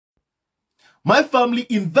My family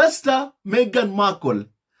investor Meghan Markle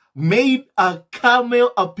made a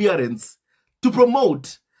cameo appearance to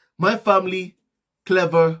promote my family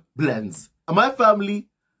Clevr blends. And my family,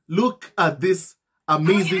 look at this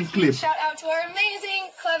amazing clip. Shout out to our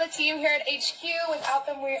amazing Clevr team here at HQ. Without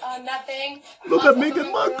them, we are nothing. Look at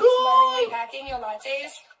Meghan Markle. Lovingly packing your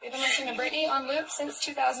lattes. We've been listening to Britney on loop since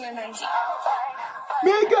 2019.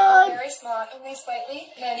 Meghan! Very smart, only slightly.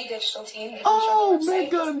 Nanny digital team. Oh, Meghan!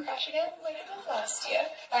 Meghan! Crash again like it did last year.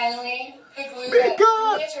 Finally, the glue Meghan!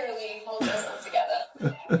 that literally holds us all together.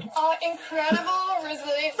 Our incredible,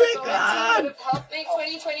 resilient team that have helped make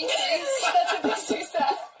 2023 such a big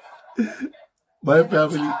success. My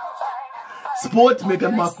family. Support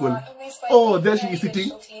Meghan Markle. Oh, there she is sitting.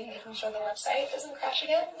 Making sure the website doesn't crash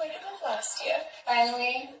again like it did last year.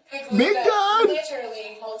 Finally, the glue Meghan! that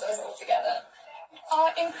literally holds us all together.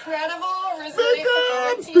 Our incredible,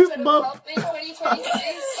 resilient Fistbump. team that have helped make 2023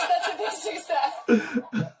 such a big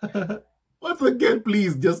success. Once again,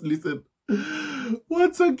 please just listen.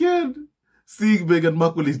 Once again. Seeing Meghan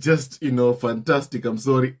Markle is just, fantastic. I'm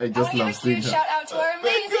sorry. I just love seeing her. Shout out to our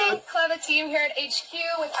amazing Clevr team here at HQ.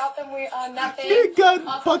 Without them, we are nothing. Meghan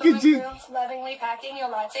packaging. Lovingly packing your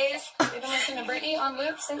lattes. We've been listening to Britney on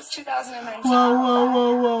loop since 2019.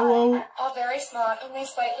 Wow. All very smart, only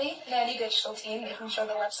slightly. Nanny digital team making sure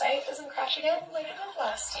the website doesn't crash again like it did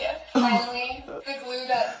last year. Finally, the glue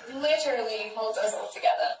that literally holds us all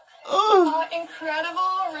together. Our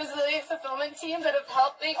incredible, resilient fulfillment team that have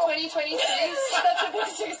helped make 2023 such a big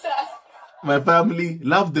success. My family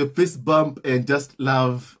love the fist bump and just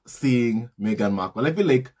love seeing Meghan Markle. I feel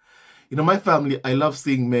like, my family, I love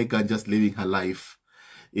seeing Meghan just living her life,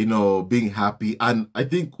 being happy. And I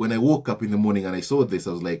think when I woke up in the morning and I saw this,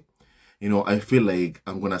 I was like, I feel like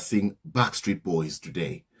I'm going to sing Backstreet Boys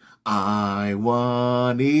today. I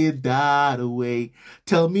want it that way.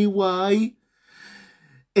 Tell me why.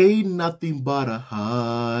 Ain't nothing but a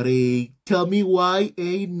heartache. Tell me why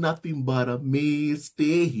ain't nothing but a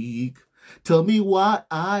mistake. Tell me why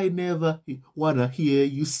I never wanna hear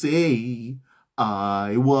you say,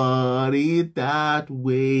 I want it that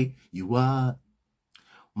way. You are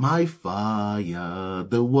my fire,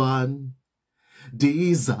 the one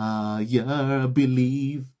desire,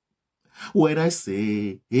 believe when I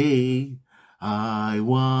say, hey, I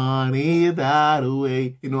want it that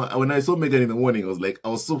way. When I saw Meghan in the morning, I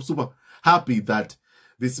was so super happy that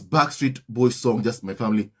this Backstreet Boys song, just my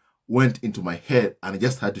family, went into my head and I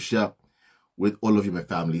just had to share with all of you, my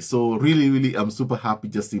family. So really, I'm super happy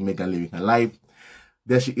just seeing Meghan living her life.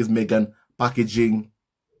 There she is, Meghan, packaging,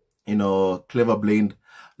 Clevr blend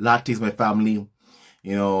lattes, my family.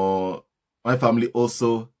 My family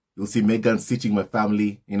also, you'll see Meghan sitting, my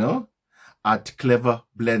family, at Clevr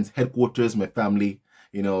Blends headquarters, my family,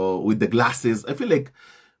 with the glasses. I feel like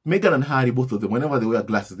Meghan and Harry, both of them, whenever they wear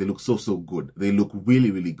glasses, they look so good. They look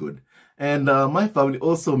really good. And my family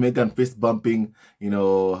also, Meghan fist bumping, her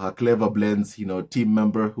Clevr Blends, team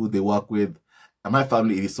member who they work with. And my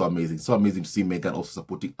family, it is so amazing. So amazing to see Meghan also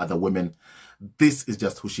supporting other women. This is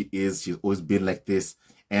just who she is. She's always been like this.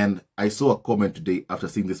 And I saw a comment today after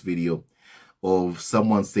seeing this video of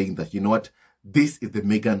someone saying that, this is the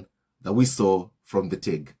Meghan that we saw from the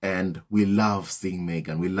TIG. And we love seeing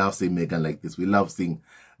Meghan. We love seeing Meghan like this. We love seeing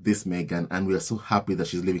this Meghan. And we are so happy that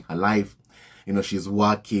she's living her life. She's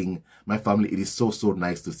working. My family, it is so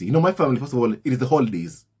nice to see. My family, first of all, it is the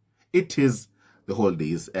holidays. It is the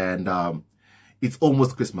holidays. And it's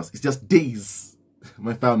almost Christmas. It's just days,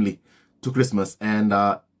 my family, to Christmas. And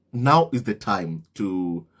now is the time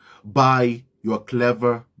to buy your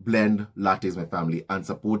Clevr blend lattes, my family, and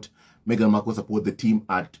support Meghan Markle, support the team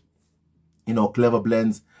at Clevr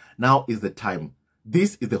Blends. Now is the time.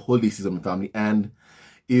 This is the holiday season, my family, and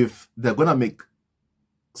if they're gonna make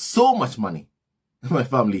so much money, my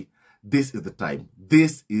family, this is the time.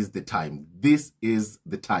 This is the time. This is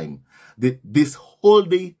the time. This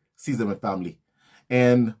holiday season, my family,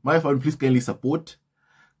 and my family, please kindly support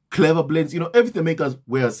Clevr Blends. Everything Meghan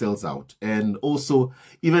wears sells out, and also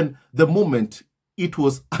even the moment it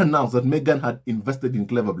was announced that Meghan had invested in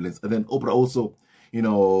Clevr Blends, and then Oprah also,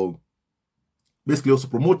 basically also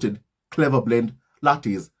promoted Clevr Blend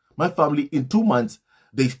lattes. My family, in 2 months,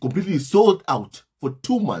 they completely sold out. For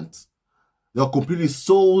 2 months, they were completely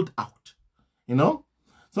sold out. So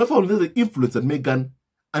my family, there's the influence that Meghan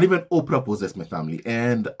and even Oprah possess, my family.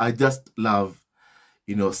 And I just love,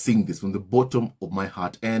 seeing this from the bottom of my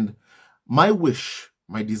heart. And my wish,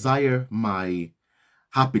 my desire, my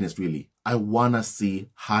happiness, really, I want to see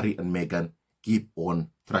Harry and Meghan keep on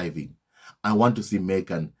thriving. I want to see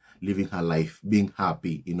Meghan living her life, being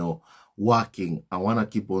happy, working. I want to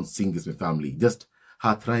keep on seeing this with family. Just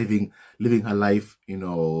her thriving, living her life, you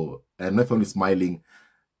know, and my family smiling,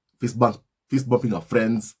 fist bumping her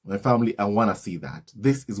friends, my family. I want to see that.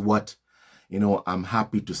 This is what, you know, I'm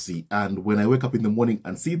happy to see. And when I wake up in the morning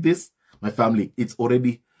and see this, my family, it's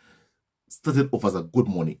already started off as a good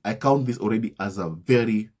morning. I count this already as a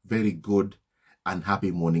very, very good and happy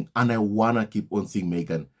morning. And I want to keep on seeing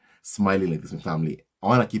Meghan smiling like this, my family. I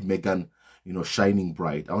want to keep Meghan, you know, shining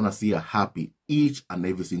bright. I want to see her happy each and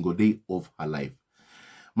every single day of her life.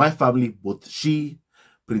 My family, both she,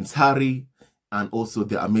 Prince Harry, and also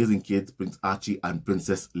the amazing kids, Prince Archie and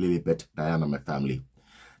Princess Lilibet Diana, my family.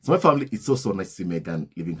 So my family, it's so nice to see Meghan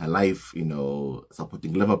living her life, you know,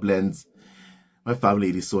 supporting Clevr Blends. My family,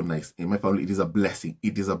 it is so nice. In my family, it is a blessing.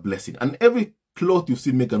 It is a blessing. And every cloth you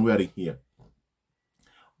see Meghan wearing here,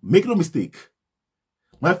 make no mistake,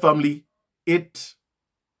 my family, it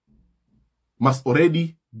must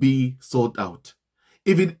already be sold out.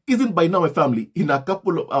 If it isn't by now, my family, in a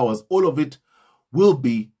couple of hours, all of it will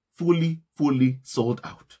be fully sold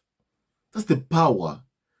out. That's the power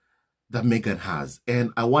that Meghan has.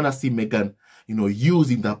 And I want to see Meghan, you know,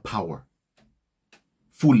 using that power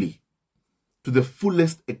fully, to the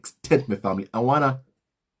fullest extent, my family. I want to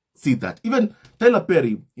see that. Even Tyler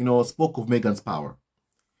Perry, you know, spoke of Meghan's power.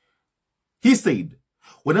 He said,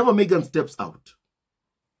 whenever Meghan steps out,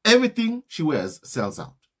 everything she wears sells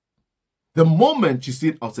out. The moment she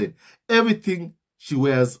sits outside, everything she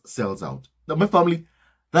wears sells out. Now, my family,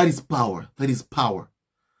 that is power. That is power.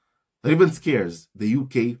 That even scares the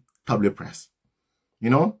UK tabloid press.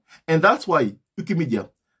 You know? And that's why UK media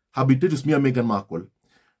have been told to smear Meghan Markle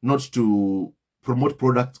not to promote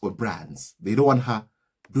products or brands. They don't want her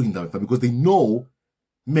doing that, because they know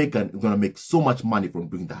Meghan is going to make so much money from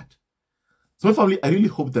doing that. So my family, I really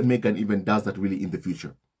hope that Meghan even does that really in the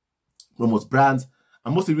future. Promotes brands,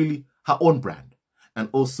 and mostly really her own brand. And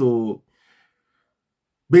also,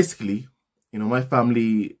 basically, you know, my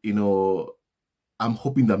family, you know, I'm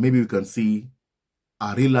hoping that maybe we can see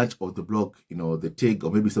a relaunch of the blog, you know, the tag,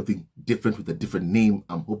 or maybe something different with a different name.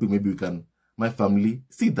 I'm hoping maybe we can, my family,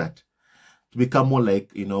 see that. To become more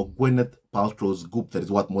like, you know, Gwyneth Paltrow's group that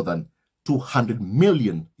is worth more than 200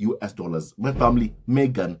 million US dollars. My family,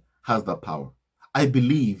 Meghan, has that power. I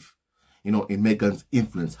believe, you know, in Meghan's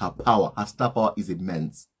influence, her power, her star power is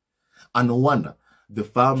immense. And no wonder the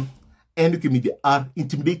farm and UK media are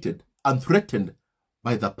intimidated and threatened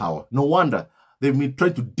by that power. No wonder they've been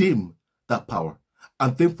trying to dim that power.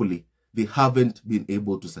 And thankfully, they haven't been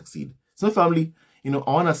able to succeed. So my family, you know,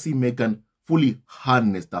 I want to see Meghan fully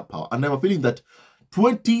harness that power. And I'm feeling that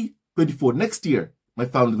 2024, next year, my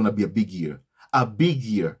family is going to be a big year. A big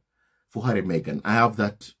year for Harry and Meghan. I have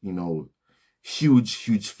that, you know,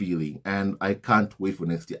 huge feeling. And I can't wait for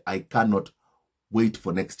next year. I cannot wait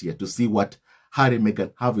for next year to see what Harry and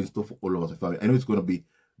Meghan have in store for all of us, my family. I know it's going to be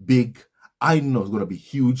big. I know it's going to be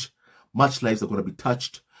huge. Much lives are going to be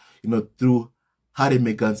touched, you know, through Harry and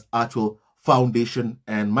Meghan's actual foundation.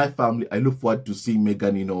 And my family, I look forward to seeing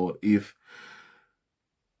Meghan, you know, if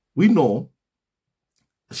we know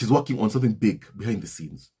she's working on something big behind the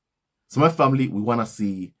scenes. So my family, we want to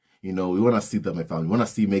see, you know, we want to see that, my family. We want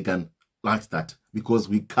to see Meghan like that, because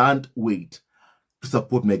we can't wait to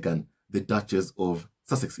support Meghan, the Duchess of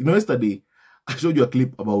Sussex. You know, yesterday, I showed you a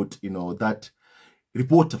clip about, you know, that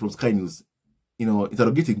reporter from Sky News, you know,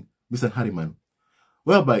 interrogating Mr. Harriman,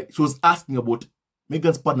 whereby she was asking about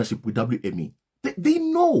Meghan's partnership with WME. They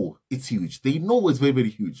know it's huge. They know it's very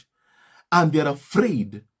huge. And they're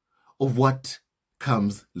afraid of what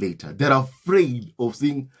comes later. They're afraid of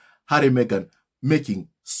seeing Harry and Meghan making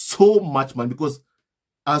so much money, because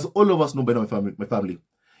as all of us know by now, my family,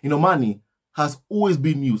 you know, money has always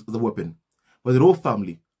been used as a weapon by the royal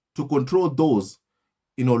family to control those,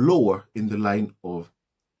 you know, lower in the line of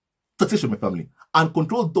succession, my family, and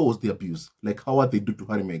control those they abuse, like how they do to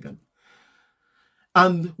Harry and Meghan.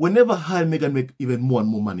 And whenever Harry and Meghan make even more and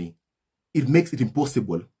more money, it makes it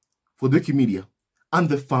impossible for the media and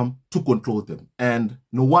the firm to control them. And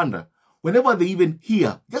no wonder, whenever they even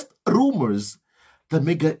hear just rumors that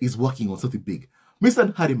Meghan is working on something big,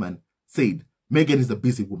 Mr. Harriman said Meghan is a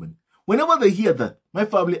busy woman. Whenever they hear that, my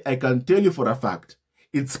family, I can tell you for a fact,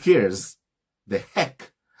 it scares the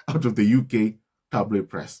heck out of the UK tabloid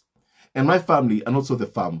press. And my family, and also the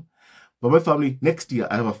firm. But my family, next year,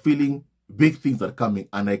 I have a feeling big things are coming,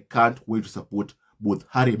 and I can't wait to support both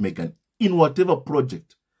Harry and Meghan in whatever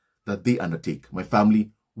project that they undertake. My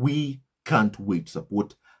family, we can't wait to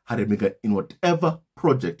support Harry and Meghan in whatever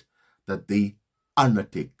project that they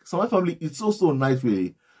undertake. So my family, it's also nice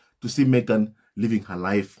really to see Meghan living her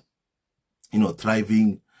life, you know,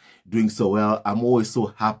 thriving, doing so well. I'm always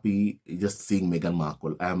so happy just seeing Meghan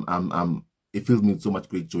Markle. I'm it fills me with so much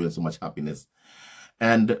great joy and so much happiness.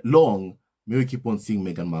 And long may we keep on seeing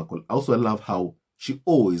Meghan Markle. Also, I love how she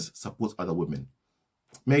always supports other women.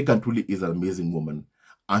 Meghan truly is an amazing woman,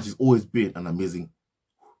 and she's always been an amazing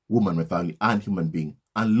woman, my family, and human being.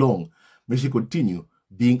 And long may she continue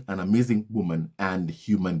being an amazing woman and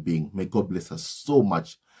human being. May God bless her so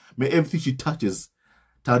much. May everything she touches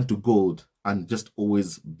turn to gold and just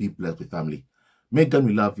always be blessed with family. Meghan,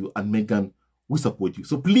 we love you, and Meghan, we support you.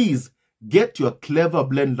 So please get your Clevr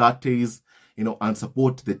blend lattes, and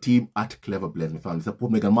support the team at Clevr Blends, my family.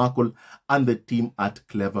 Support Meghan Markle and the team at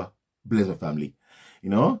Clevr Blends, my family.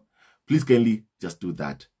 Please kindly just do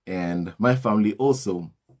that. And my family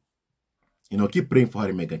also, keep praying for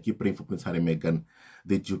Harry and Meghan. Keep praying for Prince Harry and Meghan,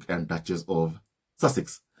 the Duke and Duchess of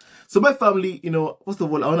Sussex. So my family, first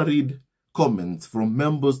of all, I want to read comments from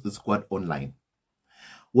members of the squad online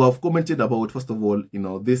who have commented about, first of all,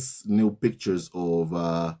 this new pictures of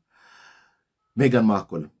Meghan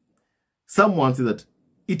Markle. Someone said that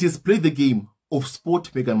it is play the game of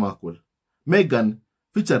sport Meghan Markle. Meghan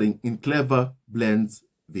featuring in Clevr Blends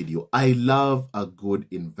video. I love a good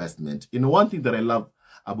investment. One thing that I love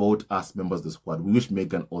about us members of the squad, we wish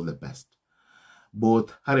Meghan all the best.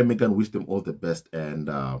 Both Harry and Meghan wish them all the best, and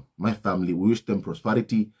my family, we wish them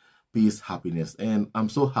prosperity, peace, happiness. And I'm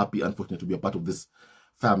so happy and fortunate to be a part of this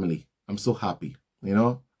family. I'm so happy,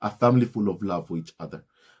 a family full of love for each other,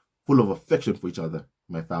 full of affection for each other,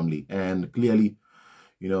 my family. And clearly,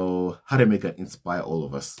 Harry and Meghan inspire all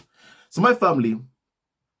of us. So my family,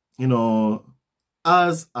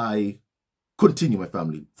 as I continue, my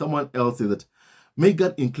family, someone else said that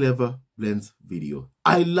Meghan in Clevr Blends video.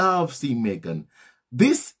 I love seeing Meghan.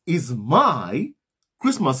 This is my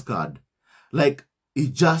Christmas card. Like,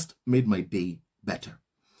 it just made my day better.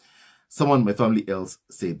 Someone in my family else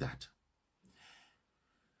said that.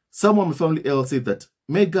 Someone in my family else said that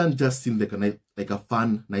Meghan just seemed like a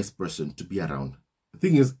fun, nice person to be around. The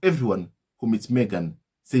thing is, everyone who meets Meghan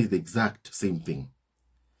says the exact same thing.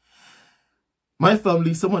 My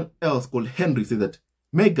family, someone else called Henry, said that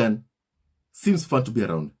Meghan seems fun to be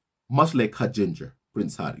around, much like her ginger,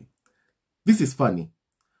 Prince Harry. This is funny.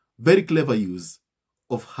 Very clever use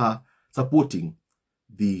of her supporting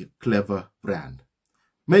the Clevr brand.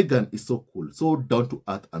 Meghan is so cool, so down to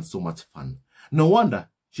earth, and so much fun. No wonder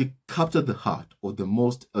she captured the heart of the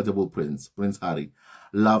most eligible prince, Prince Harry.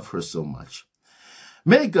 Love her so much.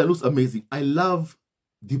 Meghan looks amazing. I love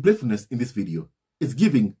the playfulness in this video. It's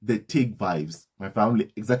giving the Tig vibes. My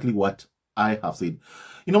family, exactly what I have said.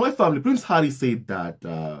 My family, Prince Harry said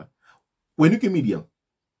that when UK media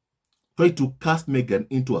tried to cast Meghan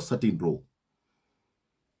into a certain role,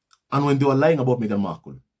 and when they were lying about Meghan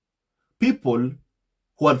Markle, people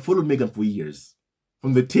who had followed Meghan for years,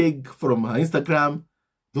 from the Tig, from her Instagram,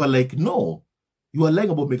 they were like, no, you are lying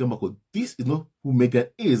about Meghan Markle. This is not who Meghan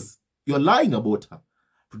is. You are lying about her.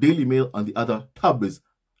 To Daily Mail and the other tabloids,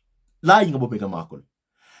 lying about Meghan Markle.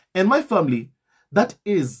 And my family, that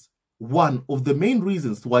is one of the main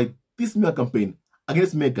reasons why this media campaign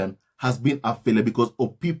against Meghan has been a failure, because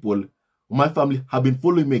of people, my family have been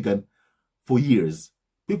following Meghan for years.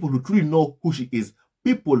 People who truly know who she is.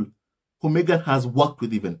 People who Meghan has worked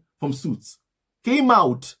with, even from Suits, came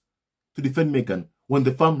out to defend Meghan when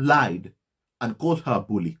the firm lied and called her a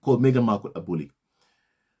bully, called Meghan Markle a bully.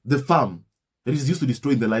 The firm that is used to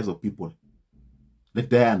destroying the lives of people, like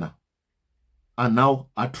Diana, and now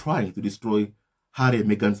are trying to destroy Harry and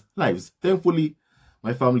Meghan's lives. Thankfully,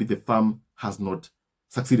 my family, the firm has not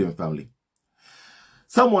succeeded, my family.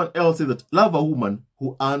 Someone else said that love a woman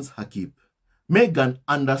who earns her keep. Meghan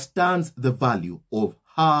understands the value of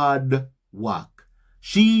hard work.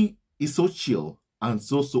 She is so chill and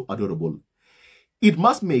so adorable. It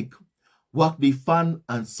must make workday fun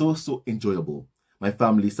and so enjoyable. My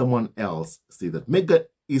family, someone else said that Meghan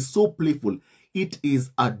is so playful. It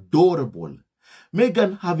is adorable.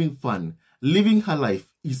 Meghan having fun, living her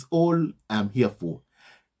life is all I'm here for.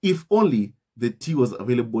 If only the tea was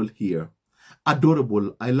available here.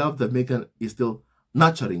 Adorable. I love that Meghan is still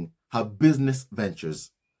nurturing her business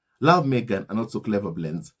ventures. Love Meghan and also Clevr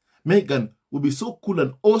Blends. Meghan will be so cool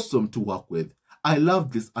and awesome to work with. I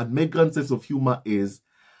love this, and Meghan's sense of humor is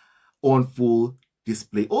on full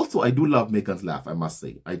display. Also, I do love Meghan's laugh, I must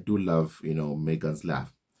say. I do love, Meghan's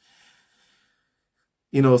laugh.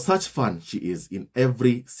 Such fun she is in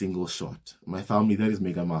every single shot. My family, that is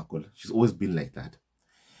Meghan Markle. She's always been like that.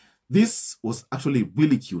 This was actually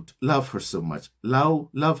really cute. Love her so much.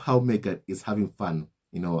 Love how Meghan is having fun,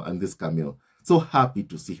 on this cameo. So happy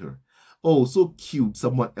to see her. Oh, so cute.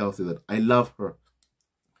 Someone else said that. I love her.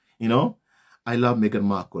 I love Meghan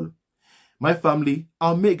Markle. My family,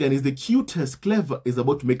 our Meghan is the cutest. Clevr is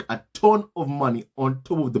about to make a ton of money on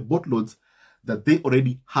top of the boatloads that they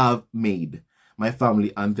already have made. My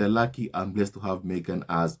family, and they're lucky and blessed to have Meghan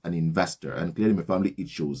as an investor. And clearly my family, it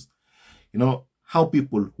shows. You know, how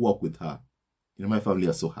people work with her. You know, my family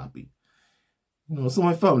are so happy. You know, so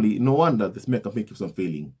my family, no wonder this makeup campaign keeps on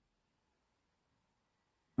failing.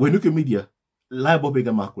 When you look at media, lie about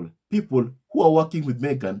Meghan Markle, people who are working with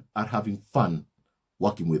Meghan are having fun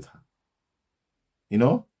working with her. You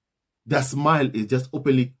know, their smile is just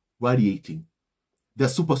openly radiating. They're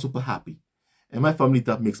super, super happy. And my family,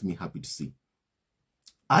 that makes me happy to see.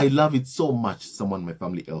 I love it so much. Someone in my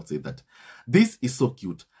family else said that. This is so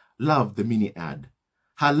cute. Love the mini ad.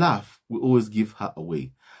 Her laugh will always give her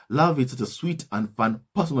away. Love is such a sweet and fun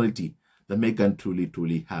personality that Meghan truly,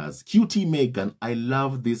 truly has. Cutie Meghan, I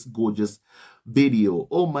love this gorgeous video.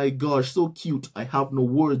 Oh my gosh, so cute. I have no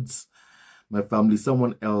words. My family,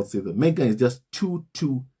 someone else said that Meghan is just too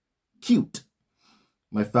cute.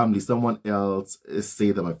 My family, someone else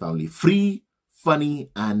say that my family, free,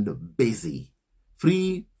 funny, and busy.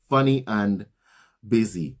 Free, funny, and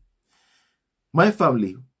busy. My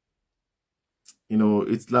family, you know,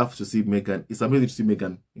 it's love to see Meghan. It's amazing to see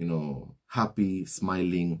Meghan, you know, happy,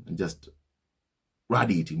 smiling, and just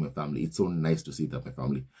radiating my family. It's so nice to see that, my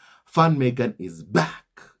family. Fun Meghan is back.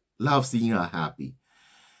 Love seeing her happy.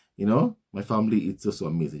 You know, my family, it's so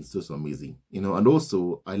amazing. It's so amazing. You know, and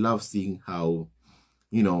also I love seeing how,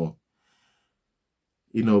 you know,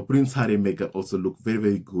 Prince Harry and Meghan also look very,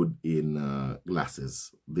 very good in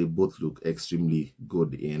glasses. They both look extremely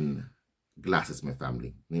good in glasses, my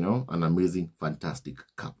family. You know, an amazing, fantastic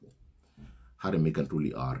couple. Harry and Meghan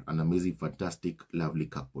truly are. An amazing, fantastic, lovely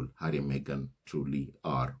couple. Harry and Meghan truly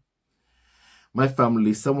are. My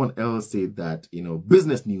family, someone else said that, you know,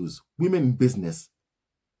 business news, women in business,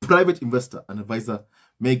 private investor and advisor,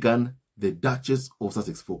 Meghan, the Duchess of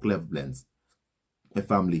Sussex for Clevr Blends. My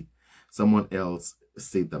family, someone else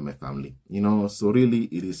said that, my family. You know, so really,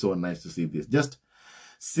 it is so nice to see this. Just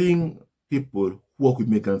seeing people work with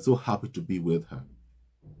Meghan, so happy to be with her.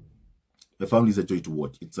 My family is a joy to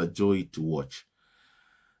watch. It's a joy to watch.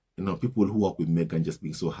 You know, people who work with Meghan just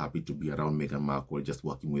being so happy to be around Meghan Markle, just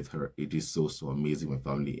working with her. It is so amazing, my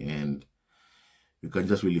family. And you can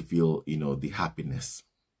just really feel, you know, the happiness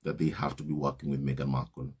that they have to be working with Meghan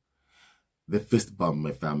Markle. The fist bump,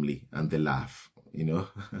 my family, and the laugh, you know.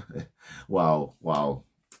 Wow,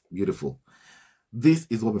 beautiful. This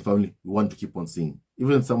is what my family want to keep on seeing.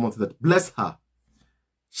 Even someone said that, bless her.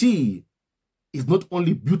 She is not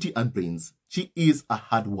only beauty and brains, she is a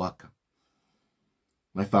hard worker.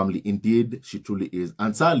 My family, indeed, she truly is.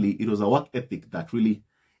 And sadly, it was a work ethic that really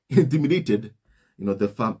intimidated, you know, the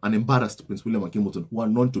fam and embarrassed Prince William and Hamilton, who are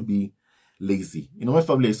known to be lazy. You know, my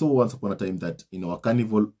family, I saw once upon a time that, you know, a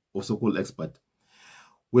carnival or so-called expert,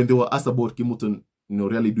 when they were asked about Hamilton, you know,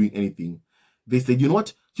 really doing anything, they said, you know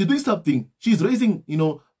what, she's doing something. She's raising, you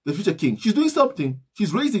know, the future king. She's doing something.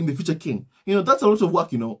 She's raising the future king. You know, that's a lot of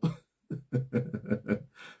work, you know,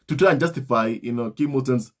 to try and justify, you know,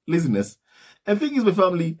 Hamilton's laziness. And the thing is, my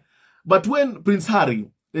family, but when Prince Harry,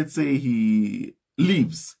 let's say he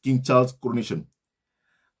leaves King Charles' coronation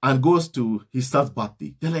and goes to his son's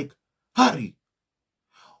birthday, they're like, Harry,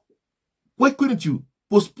 why couldn't you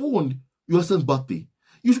postpone your son's birthday?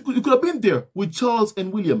 You could have been there with Charles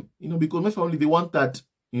and William, you know, because my family, they want that,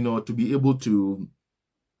 you know, to be able to,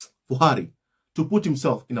 for Harry, to put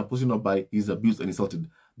himself in a position whereby he's abused and insulted.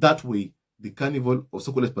 That way, the carnival or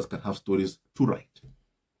so-called experts can have stories to write.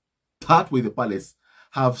 That way, the palace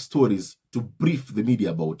have stories to brief the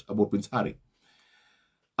media about Prince Harry.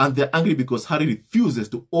 And they're angry because Harry refuses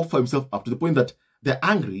to offer himself up, to the point that they're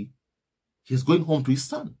angry he's going home to his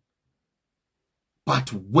son.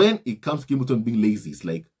 But when it comes to Hamilton being lazy, it's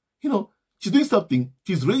like, you know, she's doing something.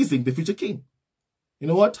 She's raising the future king. You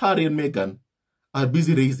know what? Harry and Meghan are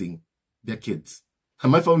busy raising their kids.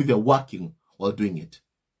 And my family, they're working while doing it.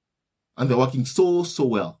 And they're working so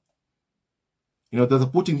well. You know, they're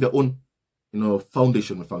putting their own, you know,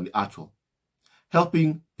 foundation, my family, actual.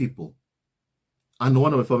 Helping people. And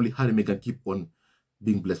one of my family, Harry and Meghan, keep on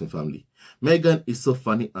being blessed, my family. Meghan is so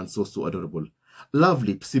funny and so adorable.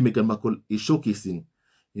 Lovely to see Meghan Markle is showcasing,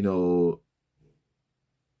 you know,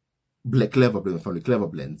 Clevr Blends, family,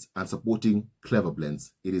 Clevr Blends, and supporting Clevr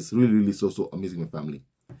Blends. It is really so amazing, my family.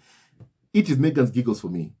 It is Meghan's giggles for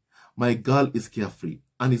me. My girl is carefree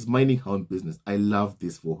and is minding her own business. I love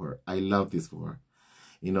this for her. I love this for her.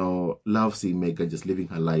 You know, love seeing Meghan just living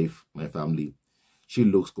her life, my family. She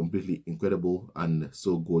looks completely incredible and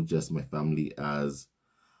so gorgeous, my family, as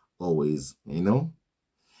always, you know.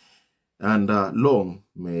 And long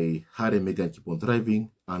may Harry and Meghan keep on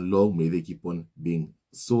thriving and long may they keep on being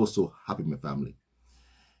so, so happy, my family.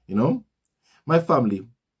 You know, my family,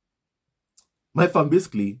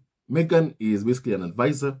 basically, Meghan is basically an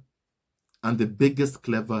advisor and the biggest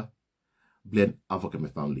Clevr blend advocate, my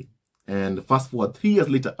family. And fast forward 3 years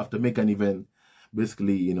later, after Meghan even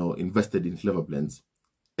basically, you know, invested in Clevr blends,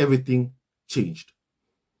 everything changed.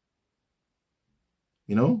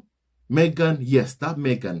 You know, Meghan, yes, that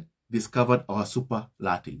Meghan discovered our super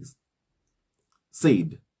lattes.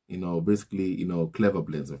 Said, you know, basically, you know, Clevr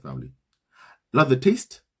blends, my family. Loved the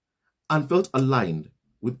taste and felt aligned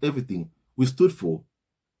with everything we stood for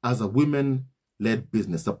as a women-led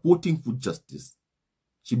business supporting food justice.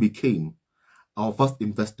 She became our first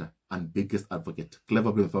investor and biggest advocate.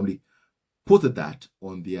 Clevr Blend family posted that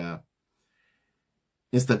on their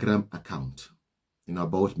Instagram account, you know,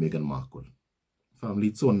 about Meghan Markle. Family,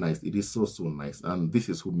 it's so nice. It is so, so nice. And this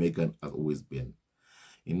is who Meghan has always been.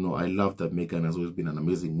 You know, I love that Meghan has always been an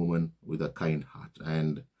amazing woman with a kind heart.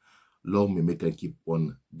 And long may Meghan keep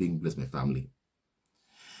on being blessed, my family.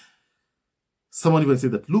 Someone even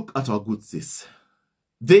said that, look at our good sis.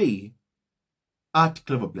 They, at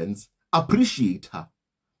Clevr Blends, appreciate her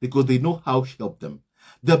because they know how she helped them.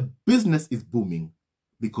 The business is booming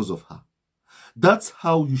because of her. That's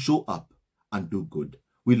how you show up and do good.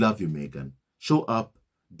 We love you, Meghan. Show up,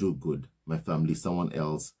 do good. My family, someone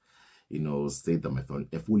else, you know, said that, my family.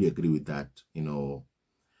 I fully agree with that, you know,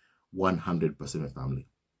 100%, my family.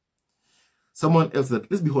 Someone else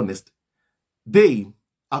that, let's be honest, they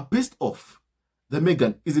are pissed off that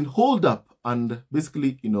Meghan is in hold up and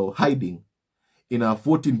basically, you know, hiding in a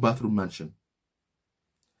 14-bathroom mansion.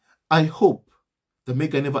 I hope that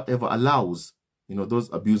Meghan never ever allows, you know,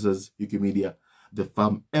 those abusers, UK media, the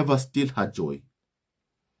fam, ever steal her joy.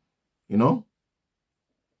 You know?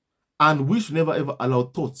 And we should never ever allow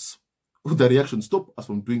thoughts of the reaction stop us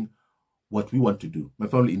from doing what we want to do. My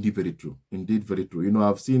family, indeed very true. Indeed very true. You know,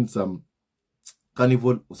 I've seen some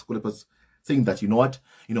carnival or scholars saying that, you know what,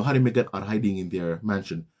 you know, Harry and Meghan are hiding in their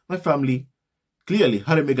mansion. My family, clearly,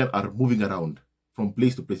 Harry and Meghan are moving around from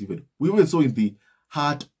place to place. Even we even saw in the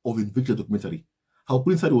Heart of Invictus documentary how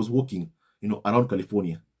Prince Harry was walking, you know, around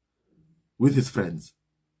California with his friends,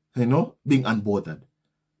 you know, being unbothered.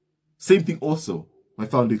 Same thing also, my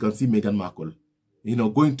family, you can see Meghan Markle, you know,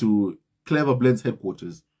 going to Clevr Blends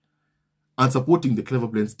headquarters and supporting the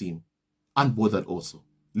Clevr Blends team, unbothered also,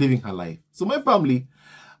 living her life. So my family,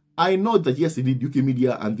 I know that yes, indeed, UK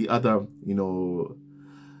media and the other, you know,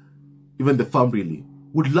 even the fam really,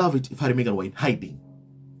 would love it if Harry and Meghan were in hiding.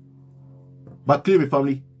 But clearly,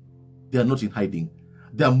 family, they are not in hiding.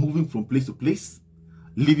 They are moving from place to place,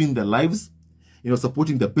 living their lives, you know,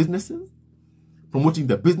 supporting their businesses, promoting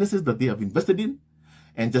the businesses that they have invested in,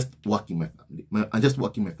 and just working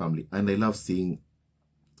my family. And I love seeing,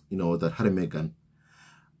 you know, that Harry and Meghan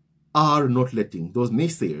are not letting those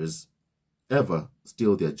naysayers ever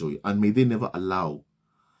steal their joy. And may they never allow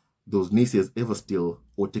those naysayers ever steal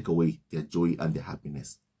or take away their joy and their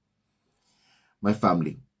happiness. My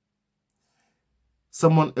family.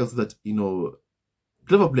 Someone else that, you know,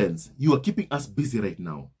 Clevr Blends, you are keeping us busy right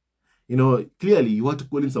now. You know, clearly you want to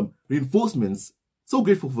call in some reinforcements. So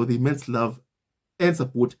grateful for the immense love and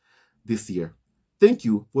support this year. Thank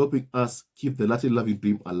you for helping us keep the Latin loving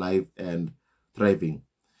dream alive and thriving.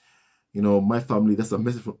 You know, my family, that's a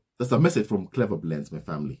message from Clevr Blends, my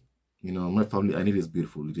family. You know, my family, and it is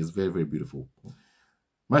beautiful. It is very, very beautiful.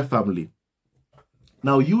 My family.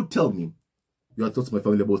 Now, you tell me your thoughts, my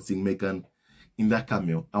family, about seeing Meghan in that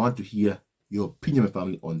cameo. I want to hear your opinion, my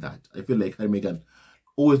family, on that. I feel like Meghan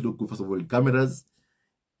always look good, first of all, in cameras.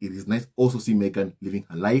 It is nice also see Meghan living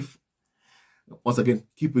her life. Once again,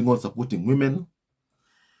 keeping on supporting women.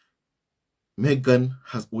 Meghan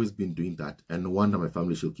has always been doing that. And no wonder my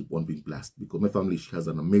family shall keep on being blessed. Because my family, she has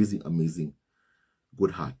an amazing, amazing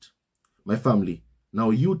good heart. My family,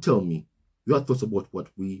 now you tell me your thoughts about what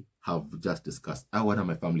we have just discussed. I want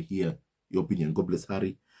my family hear your opinion. God bless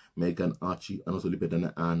Harry, Meghan, Archie, and also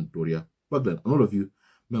Lipedana and Doria Baglan, and all of you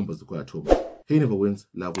members of the choir at home. He never wins,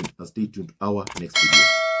 love wins, and stay tuned to our next video.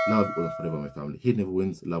 Love you all forever, my family. He never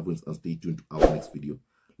wins, love wins, and stay tuned to our next video.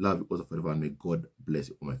 Love you all forever, and may God bless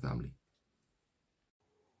you all, my family.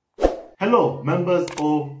 Hello, members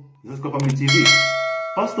of Zesco Family TV.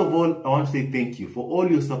 First of all, I want to say thank you for all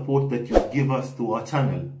your support that you give us to our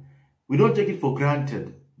channel. We don't take it for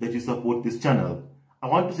granted that you support this channel. I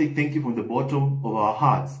want to say thank you from the bottom of our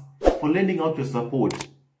hearts for lending out your support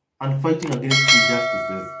and fighting against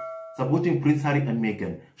injustices, supporting Prince Harry and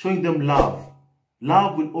Meghan, showing them love.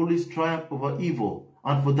 Love will always triumph over evil,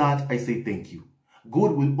 and for that I say thank you.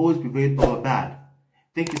 Good will always prevail over bad.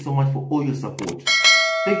 Thank you so much for all your support.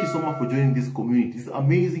 Thank you so much for joining this community, this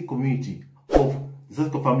amazing community of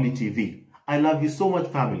Zesco Family TV. I love you so much,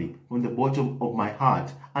 family, from the bottom of my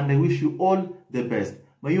heart, and I wish you all the best.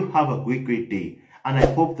 May you have a great day, and I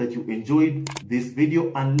hope that you enjoyed this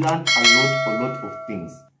video and learned a lot of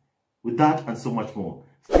things. With that and so much more,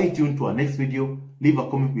 stay tuned to our next video. Leave a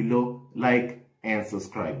comment below, like and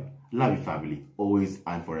subscribe. Love you, family, always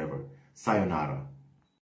and forever. Sayonara.